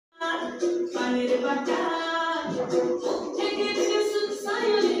Hello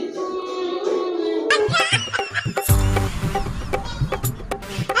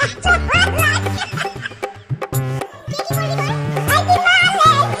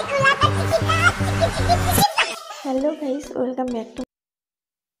guys, welcome back to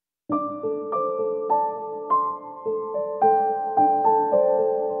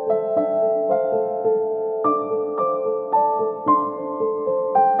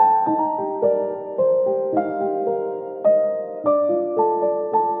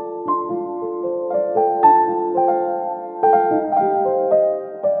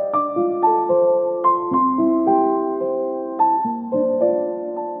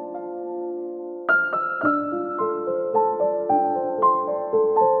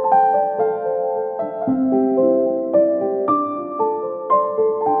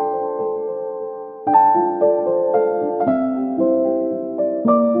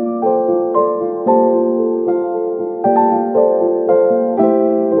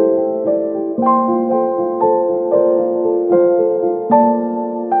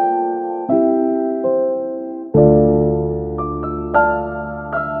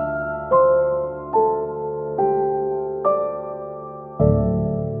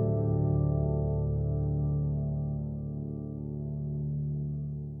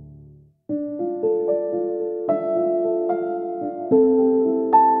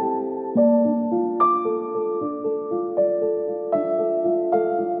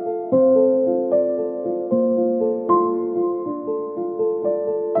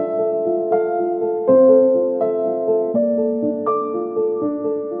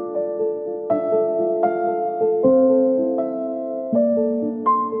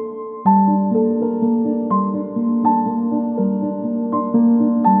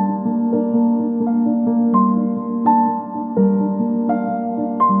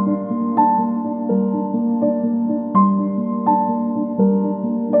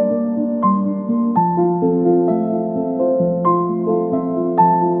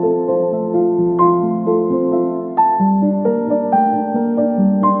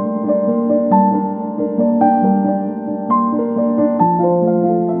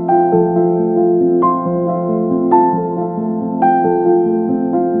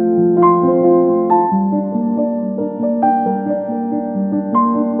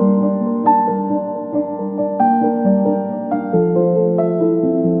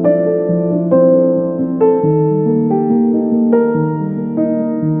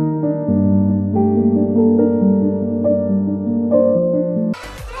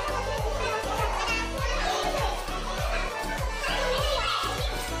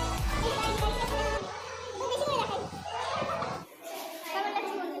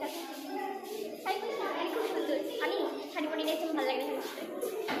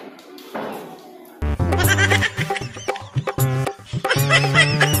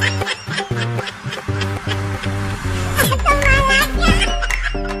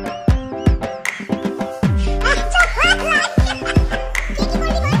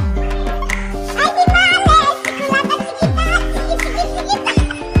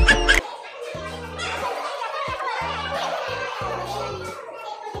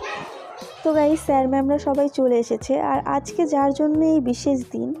তো guys sir ম্যামরা সবাই চলে এসেছে। আর আজকে যার জন্য এই বিশেষ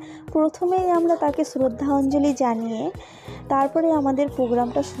দিন, প্রথমেই আমরা তাকে শ্রদ্ধাঞ্জলি জানিয়ে তারপরে আমাদের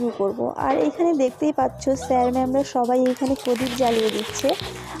প্রোগ্রামটা শুরু করব। আর এখানে দেখতেই পাচ্ছ স্যার ম্যামরা সবাই এখানে প্রদীপ জ্বালিয়ে দিচ্ছে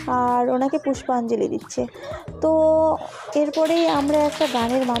আর ওনাকে পুষ্পাঞ্জলি দিচ্ছে। তো এরপরেই আমরা একটা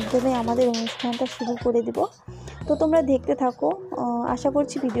গানের মাধ্যমে আমাদের অনুষ্ঠানটা শুরু করে দিব। তো তোমরা দেখতে থাকো, আশা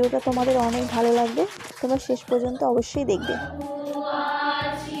করছি ভিডিওটা তোমাদের অনেক ভালো লাগবে। তোমরা শেষ পর্যন্ত অবশ্যই দেখবে।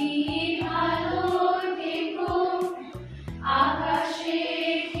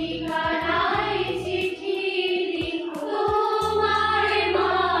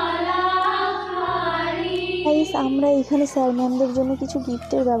 আমরা এখানে স্যার ম্যামদের জন্য কিছু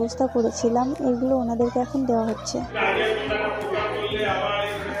গিফটের ব্যবস্থা করেছিলাম, এগুলো ওনাদেরকে এখন দেওয়া হচ্ছে।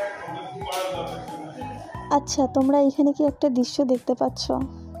 আচ্ছা, তোমরা এখানে কি একটা দৃশ্য দেখতে পাচ্ছ?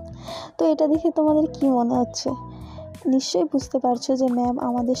 তো এটা দেখে তোমাদের কি মনে হচ্ছে? নিশ্চয়ই বুঝতে পারছো যে ম্যাম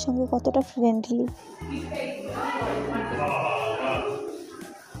আমাদের সঙ্গে কতটা friendly.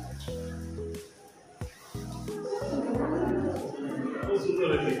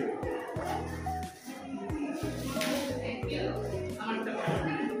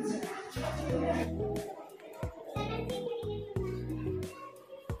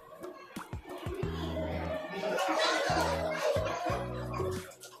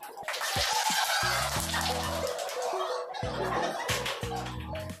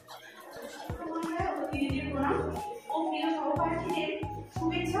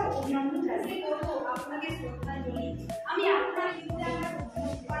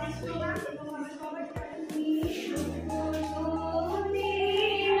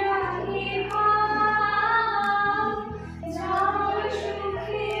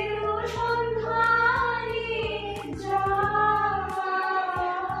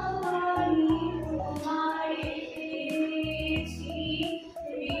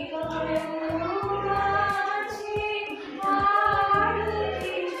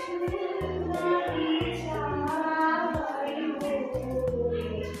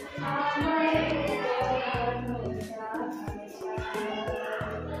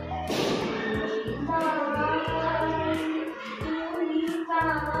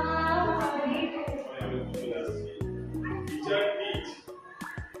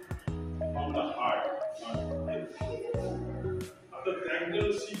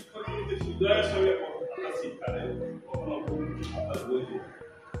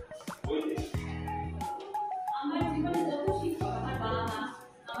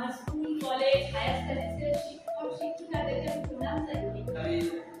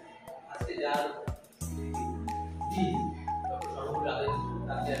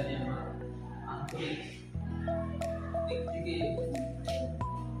 Thanks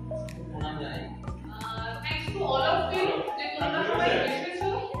to all of you যে তোমরা সবাই এসেছো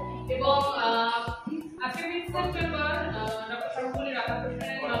এবং আজকে 5 সেপ্টেম্বর ডক্টর সর্বপল্লী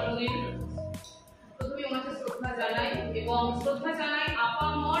রাধাকৃষ্ণনের জন্মদিন। প্রথমে ওনাকে শ্রদ্ধা জানাই এবং শ্রদ্ধা জানাই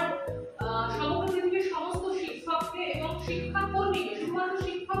আপামর সমগ্র পৃথিবীর সমস্ত শিক্ষককে এবং শিক্ষাকর্মীকে। শুধুমাত্র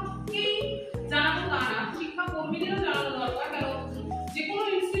শিক্ষককেই জানানো তা না, শিক্ষাকর্মীদেরও জানানো দরকার, কারণ যে কোনো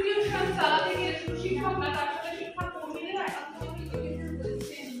ইনস্টিটিউশন চালাতে গেলে শুধু শিক্ষক না, তার সাথে শিক্ষাকর্মীদেরও একাত্মতা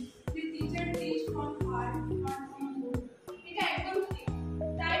রয়েছে। Teacher teach from heart not from বুক, এটা একদম ঠিক।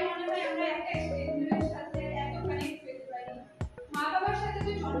 তাই মনে হয় আমরা একটা স্টুডেন্টের সাথে এত কানেক্ট করতে পারি। মা বাবার সাথে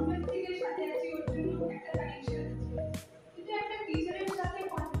যে জন্মের থেকে সাথে আছি ওর জন্য একটা কানেকশন আছে, কিন্তু একটা টিচারের সাথে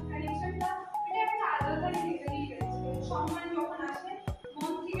কানেকশনটা এটা একটা আলাদা লেভেলেই রয়েছে। সম্মান যখন আসে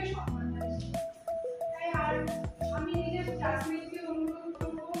মন থেকে সম্মান আসে। তাই আর আমি নিজের ক্লাসমেটকে অনুরোধ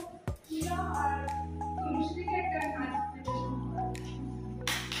করবো মীরা আর তনুশ্রীকে একটা নাচ প্রেজেন্টেশন করার।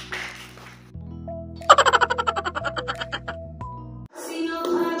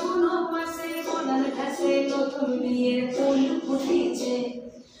 নতুন বিয়ের ফুল ফুটেছে,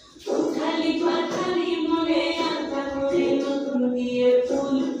 খালি পাখালি মনে আনতা করে নতুন বিয়ের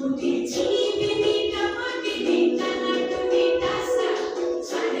ফুল ফুটেছে। বিনিটা মাটি দিনটা নাটনি টাসা,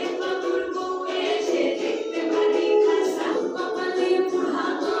 সাড়ে বাবুর বউ এসে দেখতে ভারী খাসা, কপালে বুড়া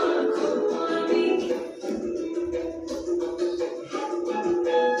তোর খুব আমি।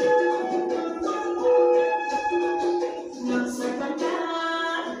 নকশা কাটা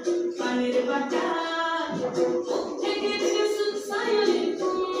পানির বাটা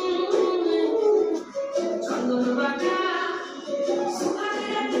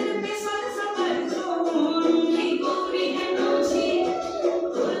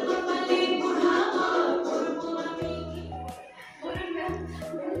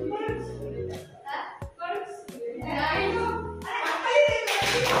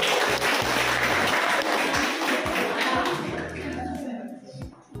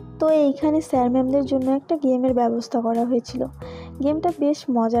তো এইখানে স্যার ম্যামদের জন্য একটা গেমের ব্যবস্থা করা হয়েছিল। গেমটা বেশ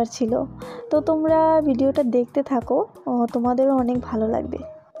মজার ছিল, তো তোমরা ভিডিওটা দেখতে থাকো, তোমাদেরও অনেক ভালো লাগবে।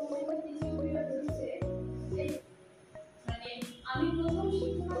 আমি প্রথম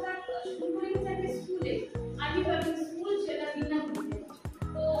শিক্ষকতা শুরু করেছি একটা স্কুলে, আর্টিফিশিয়াল স্কুল, সেটা বিনামূল্যে।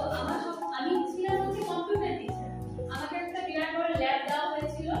 তো আমি ছিলাম হচ্ছে কম্পিউটার টিচার। আমাকে একটা বিরাট বড় ল্যাব দেওয়া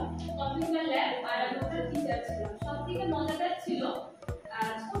হয়েছিল, কম্পিউটার ল্যাব, আর আমি ওটা টিচার ছিলাম। সবথেকে মজাদার ছিল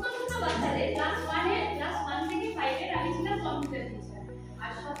ছোট ছোট বাচ্চাদের ক্লাস 1 থেকে 5 এর আমি ছিলাম কম্পিউটার টিচার।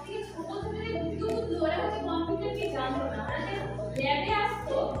 আর সবথেকে ছোট ছোটদের বুদ্ধু ওরা হচ্ছে কম্পিউটার কি জানতো না, ওরা যে ল্যাবে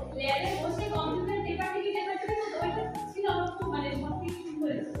আসতো, ল্যাবে বসে কম্পিউটার টেপাটিপি ওইটা ছিল আমার খুব মানে সবথেকে শুরু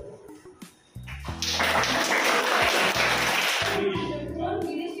হয়েছে। কোন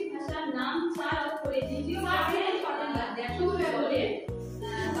বিদেশি ভাষার নাম ছাড়াও করে দ্বিতীয় ভাষায় দেখো বলে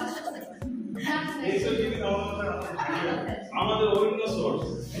আমাদের অন্য সোর্স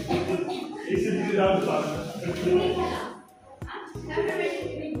এসে দিকে দাও পারে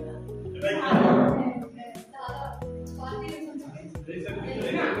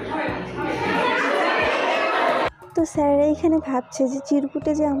তো স্যাররা এখানে ভাবছে যে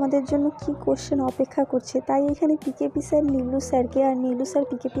চিরকুটে যে আমাদের জন্য কি কোশ্চেন অপেক্ষা করছে, তাই এখানে পিকেপি স্যার নীলু স্যারকে আর নীলু স্যার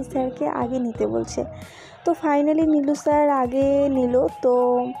পিকেপি স্যারকে আগে নিতে বলছে। তো ফাইনালি নীলু স্যার আগে নিল। তো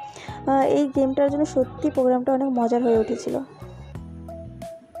এই গেমটার জন্য সত্যি প্রোগ্রামটা অনেক মজার হয়ে উঠেছিল।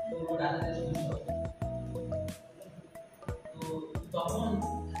 তখন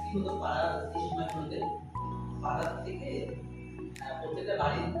কি হতো, পাড়ার এই সময়গুলোতে পাড়ার থেকে প্রত্যেকটা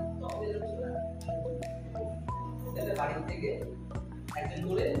বাড়ি তখন প্রত্যেকটা বাড়ির থেকে একজন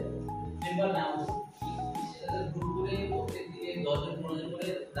করে মেম্বার নেওয়া হতো। সেটা গ্রুপ করে প্রত্যেক দিকে 10 জন 15 জন করে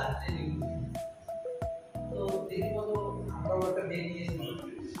রাত্রে ডিউটি। তো দেখি মতো আমরাও একটা মেয়ে নিয়েছি,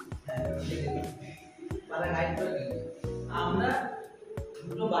 তারা গাইড করে দিল। আমরা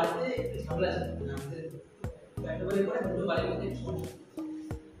দুটো বাড়িতে একটু ঝামেলা ছিল, আমাদের একটা বাড়ি করে দুটো বাড়ির মধ্যে সমস্যা।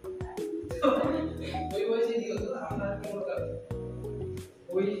 ওই বয়সে কি হতো, আমরা কি করতাম,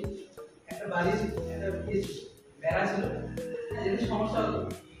 ওই একটা বাড়ির একটা বেড়া ছিল, যেটা সমস্যা হতো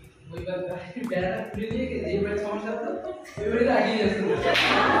ওই বেড়াটা খুলে নিয়ে যে বাড়ির সমস্যা হতো ওই বাড়িতে আগিয়ে যেত।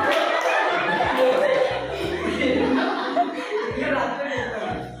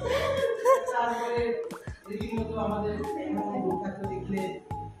 তারপরে রীতিমতো আমাদের থাকতে দেখলে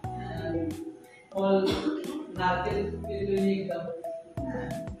ফল নারকেল নিয়ে গেলাম।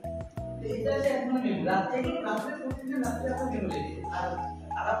 এটা এখন রাত্রে প্রতিদিন রাত্রে এখন মেমোরি। আর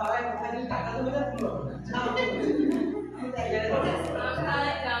তারা পাড়ায় কোথায় যদি টাকা দেবে না কোনো হবে না।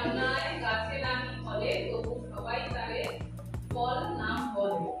 গাছে নামি ফলে তবু সবাই তারে ফল নাম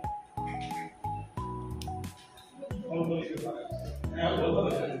বলে। হ্যাঁ বলবো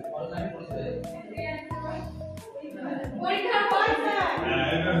না অনলাইনে পরিচয় পরীক্ষার পর স্যার হ্যাঁ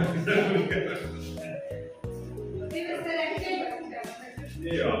এটা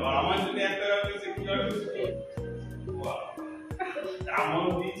এই বাবা আমার যদি একটা কাছে কি হবে আমার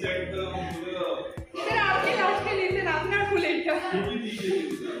দিচ্ছে একদম পুরো এটা আপনি লাস্টে লিখেন আপনার ভুল এটা কি দিচ্ছে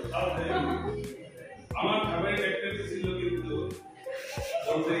আমার ফেভারিট অ্যাক্টর ছিল কিন্তু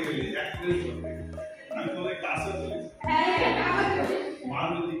বলতে গেলে অ্যাক্ট্রেস আমি তোমাদের ক্লাসে চলেছি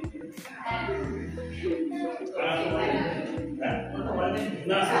মাধুরী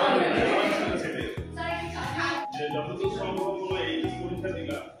না যে যতদূর সম্ভব হলো এই পরীক্ষা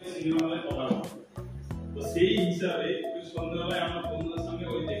দিলাম সিনেমা হলে পড়া তো সেই হিসাবে ওই সন্ধ্যাবেলায় আমার বন্ধুদের সঙ্গে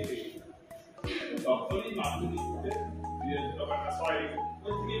ওই দেখতে তখনই মাধুরীতে ব্যাপারটা সরি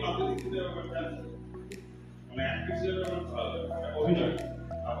ওই থেকে মাধুরীতে ব্যাপারটা মানে অ্যাক্ট্রেস হিসেবে আমার ভালো লাগে অভিনয়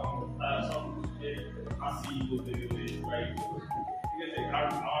এবং তার সব হাসি বলতে গেলে ঠিক আছে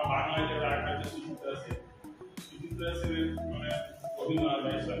কারণ আমার বাংলায় যেটা একটা যে সুচিত্রা সেনের মানে অভিনয় বা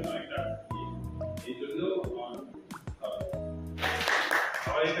এসব একটা এই জন্য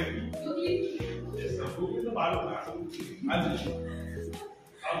সবাই এটা কি খুব কিন্তু ভালো না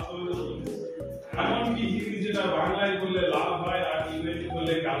এমনকি হিন্দি যেটা বাংলায় বললে লাভ হয় আর ইংরেজি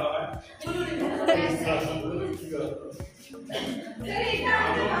বললে গালা হয়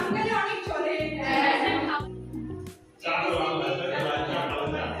অনেক চলে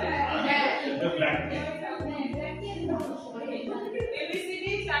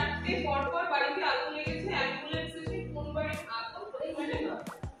এবিসিডি চারটে পরপর বাড়িতে আগুন লেগেছে অ্যাম্বুলেন্স এসে কোন বাড়ির আগুন কোথায় গেল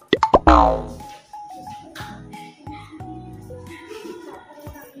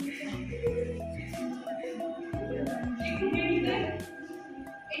একটু ভেবে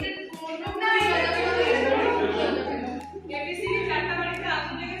এটা কোন না এবিসিডি চারটা বাড়িতে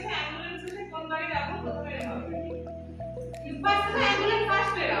আগুন লেগেছে অ্যাম্বুলেন্স এসে কোন বাড়ির আগুন কোথায় গেল বাস তো অ্যাম্বুলেন্স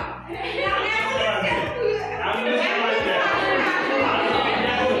ফার্স্ট এরা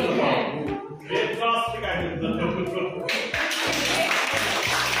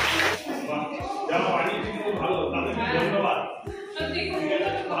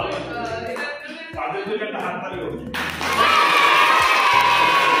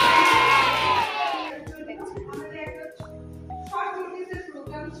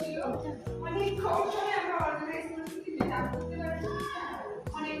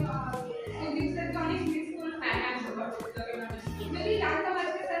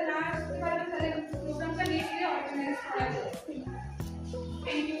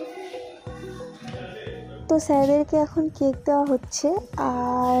তো স্যারদেরকে এখন কেক দেওয়া হচ্ছে।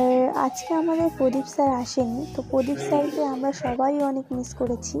 আর আজকে আমাদের প্রদীপ স্যার আসেনি, তো প্রদীপ স্যারকে আমরা সবাই অনেক মিস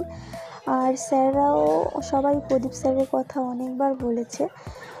করেছি। আর স্যাররাও সবাই প্রদীপ স্যারের কথা অনেকবার বলেছে।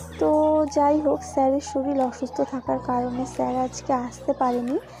 তো যাই হোক, স্যারের শরীর অসুস্থ থাকার কারণে স্যার আজকে আসতে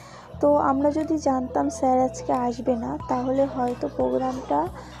পারেনি। তো আমরা যদি জানতাম স্যার আজকে আসবে না, তাহলে হয়তো প্রোগ্রামটা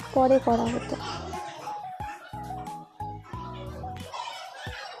পরে করা হতো।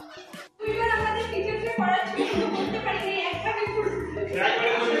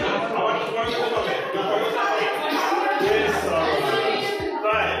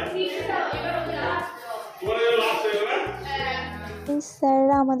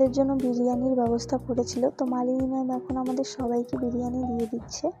 স্যাররা আমাদের জন্য বিরিয়ানির ব্যবস্থা করেছিল, তো মালিনী ম্যাম এখন আমাদের সবাইকে বিরিয়ানি দিয়ে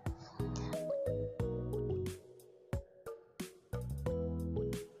দিচ্ছে।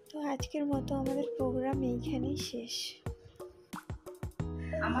 তো আজকের মতো আমাদের প্রোগ্রাম এইখানেই শেষ।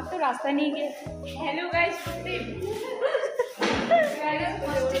 আমার তো রাস্তা নিয়ে গিয়ে হ্যালো গাইস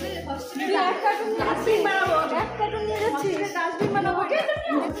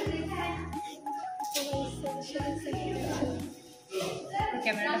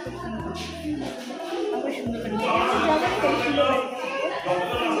ক্যামেরাটা খুব সুন্দর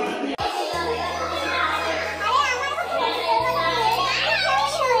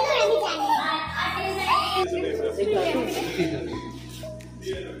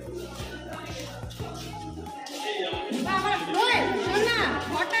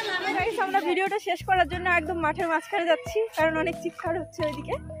আমরা ভিডিওটা শেষ করার জন্য একদম মাঠের মাঝখানে যাচ্ছি, কারণ অনেক চিৎকার হচ্ছে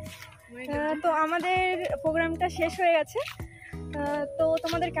ওইদিকে। তো আমাদের প্রোগ্রামটা শেষ হয়ে গেছে। তো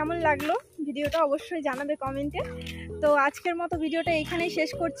তোমাদের কেমন লাগলো ভিডিওটা অবশ্যই জানাবে কমেন্টে। তো আজকের মতো ভিডিওটা এইখানেই শেষ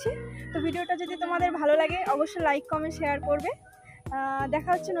করছি। তো ভিডিওটা যদি তোমাদের ভালো লাগে অবশ্যই লাইক কমেন্ট শেয়ার করবে। দেখা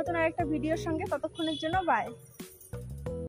হচ্ছে নতুন আরেকটা ভিডিওর সঙ্গে, ততক্ষণের জন্য বাই।